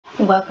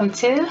Welcome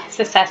to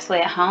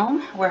Successfully at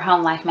Home, where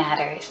home life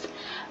matters.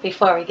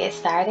 Before we get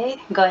started,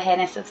 go ahead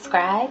and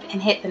subscribe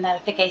and hit the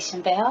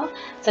notification bell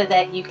so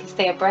that you can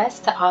stay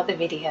abreast to all the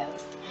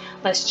videos.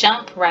 Let's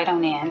jump right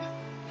on in.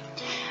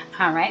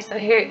 Alright, so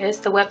here is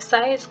the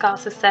website. It's called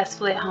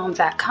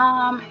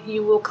successfullyathome.com.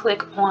 You will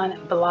click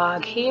on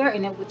blog here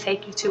and it will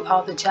take you to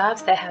all the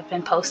jobs that have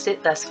been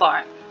posted thus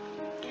far.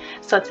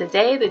 So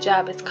today the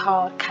job is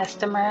called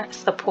Customer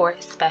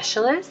Support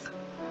Specialist.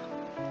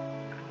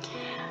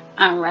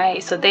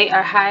 Alright, so they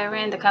are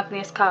hiring. The company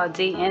is called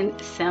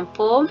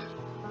DNSimple,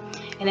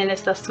 and then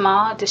it's a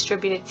small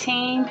distributed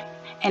team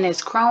and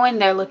it's growing.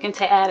 They're looking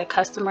to add a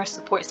customer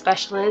support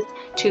specialist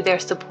to their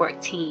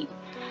support team.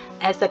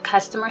 As a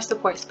customer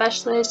support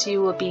specialist,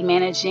 you will be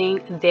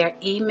managing their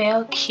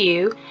email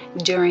queue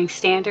during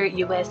standard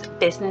U.S.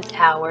 business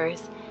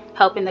hours,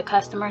 helping the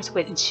customers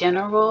with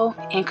general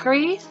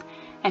inquiries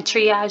and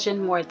triaging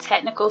more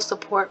technical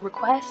support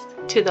requests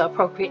to the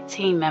appropriate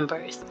team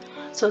members.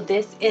 So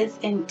this is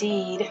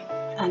indeed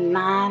a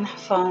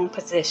non-phone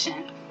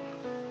position.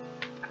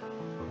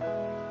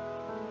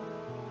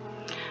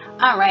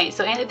 Alright,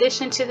 so in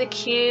addition to the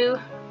queue,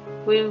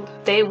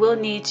 they will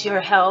need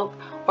your help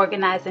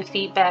organizing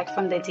feedback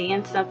from the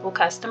DNSimple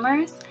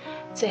customers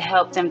to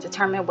help them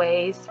determine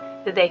ways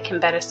that they can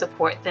better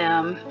support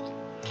them,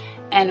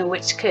 and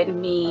which could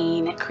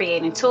mean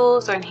creating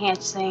tools or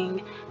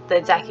enhancing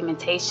the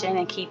documentation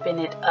and keeping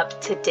it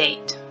up to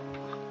date.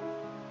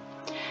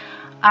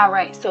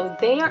 Alright, so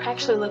they are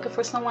actually looking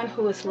for someone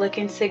who is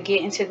looking to get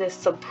into the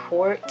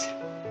support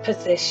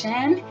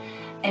position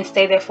and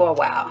stay there for a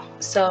while.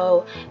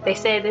 So they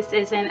said this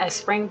isn't a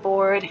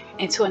springboard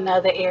into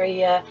another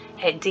area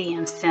at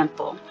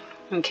DNSimple.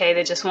 Okay,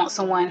 they just want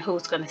someone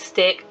who's going to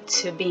stick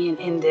to being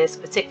in this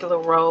particular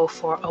role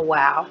for a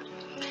while.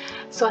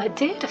 So I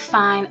did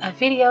find a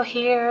video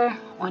here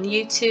on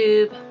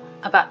YouTube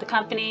about the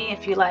company.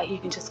 If you like, you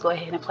can just go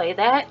ahead and play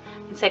that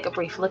and take a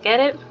brief look at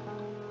it.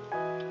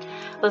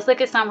 Let's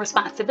look at some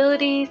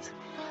responsibilities.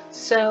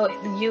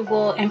 So you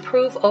will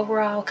improve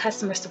overall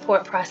customer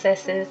support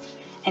processes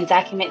and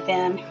document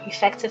them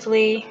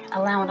effectively,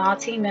 allowing all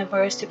team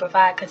members to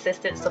provide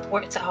consistent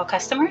support to all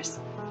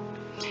customers.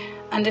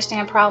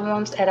 Understand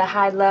problems at a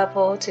high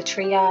level to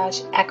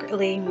triage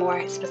accurately,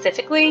 more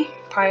specifically.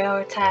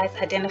 Prioritize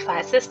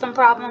identified system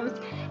problems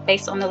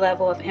based on the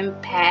level of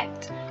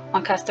impact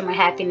on customer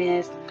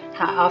happiness,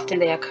 how often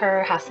they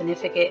occur, how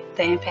significant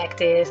the impact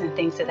is, and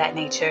things of that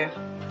nature.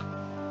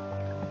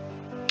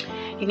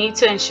 You need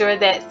to ensure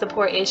that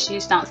support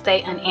issues don't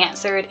stay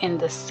unanswered in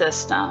the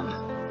system.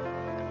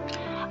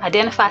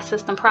 Identify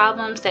system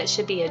problems that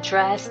should be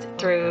addressed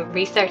through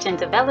research and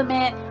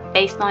development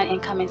based on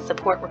incoming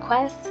support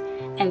requests,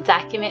 and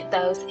document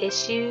those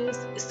issues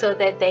so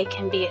that they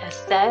can be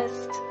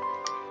assessed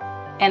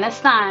and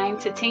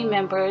assigned to team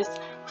members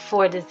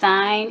for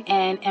design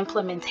and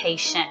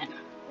implementation.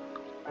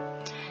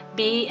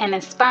 Be an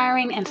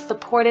inspiring and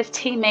supportive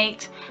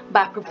teammate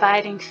by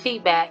providing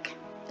feedback,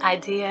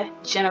 idea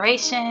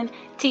generation,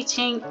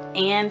 teaching,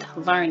 and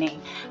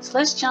learning. So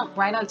let's jump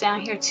right on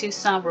down here to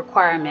some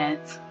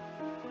requirements.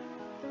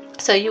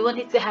 So you will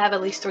need to have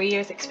at least 3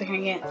 years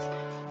experience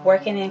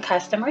working in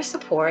customer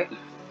support.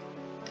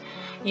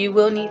 You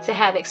will need to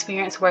have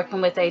experience working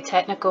with a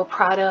technical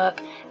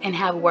product and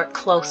have worked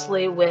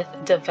closely with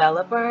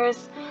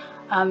developers.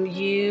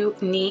 You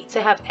need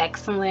to have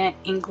excellent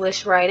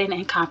English writing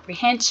and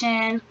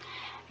comprehension.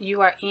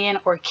 You are in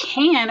or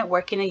can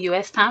work in the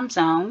U.S. time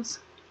zones.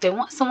 They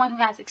want someone who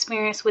has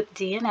experience with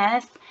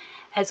DNS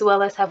as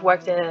well as have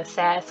worked at a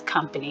SaaS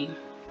company.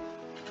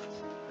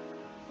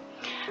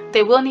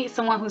 They will need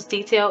someone who's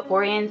detail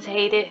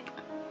oriented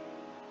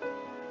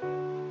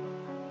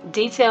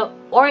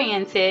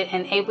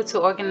and able to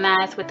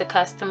organize with the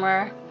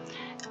customer.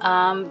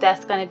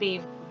 That's going to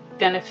be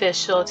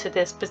beneficial to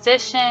this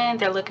position.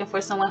 They're looking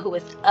for someone who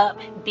is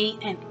upbeat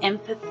and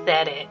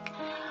empathetic.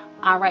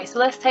 Alright, so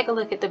let's take a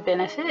look at the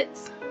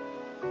benefits.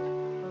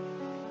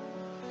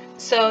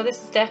 So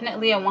this is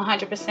definitely a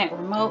 100%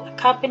 remote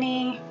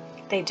company.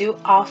 They do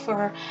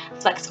offer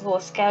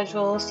flexible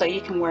schedules, so you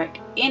can work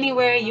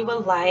anywhere you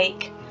would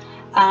like.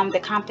 The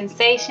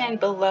compensation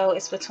below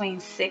is between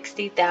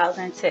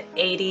 $60,000 to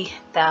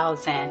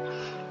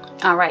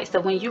 $80,000. Alright,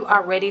 so when you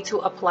are ready to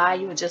apply,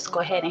 you would just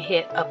go ahead and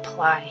hit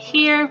apply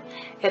here.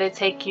 It'll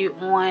take you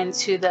on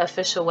to the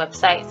official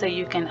website so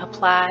you can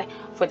apply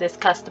for this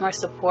customer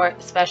support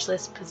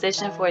specialist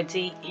position for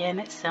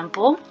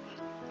DNSimple.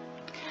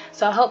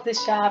 So I hope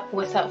this job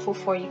was helpful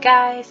for you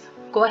guys.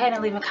 Go ahead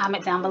and leave a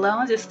comment down below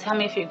and just tell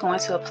me if you're going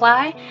to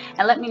apply,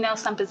 and let me know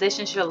some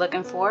positions you're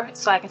looking for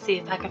so I can see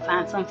if I can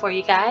find some for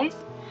you guys.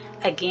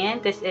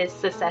 Again, this is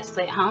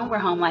Successfully at Home, where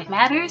home life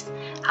matters.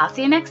 I'll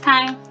see you next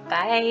time.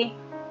 Bye.